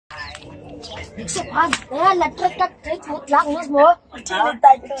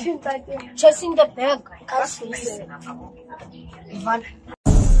Chasing the bag.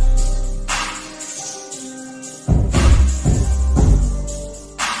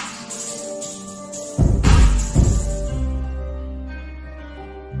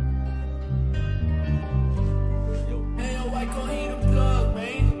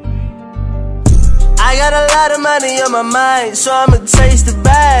 I got a lot of money on my mind, so I'ma taste the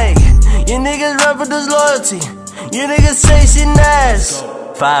bag. You niggas run for this loyalty, you niggas say she nice.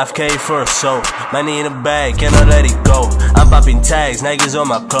 5K for a soul, money in the bag, cannot let it go. I'm popping tags, niggas on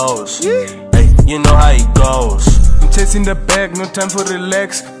my clothes. Hey, you know how it goes. I'm chasing the bag, no time for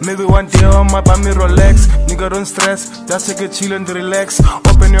relax. Maybe one day I might buy me Rolex. Nigga don't stress, just take a chill and relax.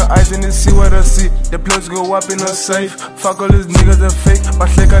 Open your eyes and you see what I see. The plugs go up in a safe. Fuck all these niggas, they're fake.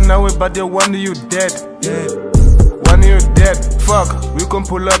 But like I know it, but they wonder you dead. One you dead, fuck. We can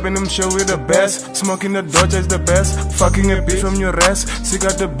pull up and I'm sure we the best. Smoking the Dodge is the best. Fucking a bitch from your ass. She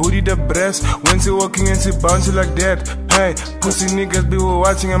got the booty, the breast. When she walking and she bouncing like that. Hey, pussy niggas be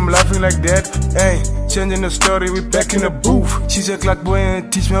watching, I'm laughing like that. Hey, changing the story, we back in the booth. She's a Glockboy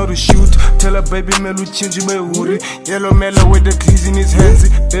and teach me how to shoot. Tell her baby Melu change my woody. Yellow mellow with the keys in his hands.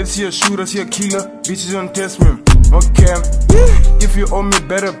 Then she a shooter, she a killer. Bitches on test me. Okay, if you owe me,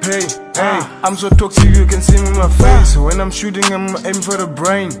 better pay. Hey, I'm so toxic, you can see me in my face. When I'm shooting, I'm aiming for the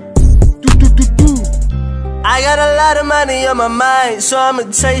brain. I got a lot of money on my mind, so I'ma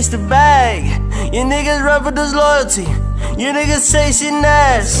taste the bag. You niggas run for this loyalty, you niggas say she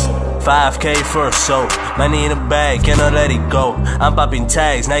nice. 5K for a soul, money in the bag, cannot let it go. I'm popping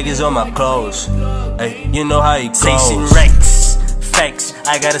tags, niggas on my clothes. Hey, you know how it goes. Chasing wrecks. Facts.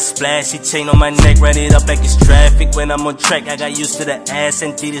 I got a splashy chain on my neck, run it up like it's traffic. When I'm on track, I got used to the ass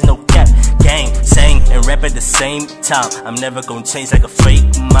and titties, no cap. Gang, sing, and rap at the same time. I'm never gonna change like a fake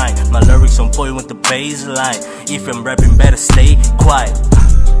mind. My lyrics on point with the baseline. If I'm rapping, better stay quiet.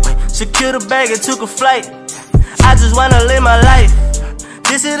 Secure the bag and took a flight. I just wanna live my life.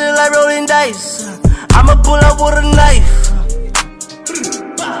 This is it like rolling dice. I'ma pull up with a knife.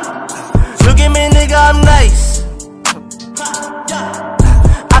 Look at me, nigga, I'm nice.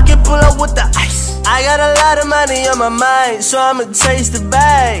 I can pull up with the ice. I got a lot of money on my mind, so I'ma taste the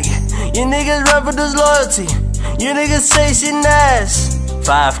bag. You niggas run for this loyalty, you niggas say she nice.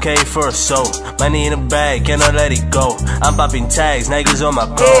 5K for a soul, money in the bag, cannot let it go. I'm popping tags, niggas on my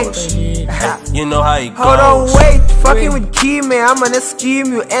clothes. You know how it goes. Hold on, wait, fucking with key, man, I'm gonna scheme,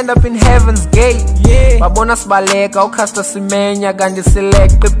 you end up in heaven's gate. Babona sibaleka, ucasta simenya, ganje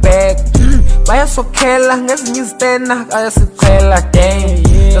select the bag. Bayasokhela, ngezinye izitena, ayasiqhela, dang.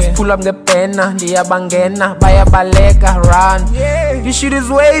 Just pull up the penna, ndiyabangena, bayabaleka, run. This shit is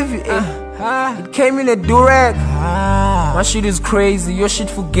wavy, it came in a durag. My shit is crazy, your shit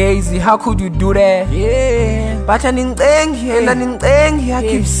fugazi, how could you do that? But I keep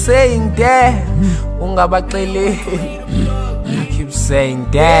saying that. I keep saying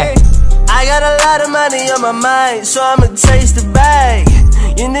that. I got a lot of money on my mind, so I'ma taste the bag.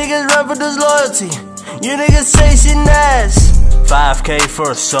 You niggas run for this loyalty, you niggas say she nice. 5K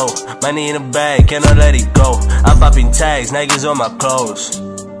for a soul, money in the bag, cannot let it go. I'm popping tags, niggas on my clothes.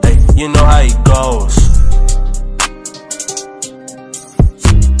 Hey, you know how it goes.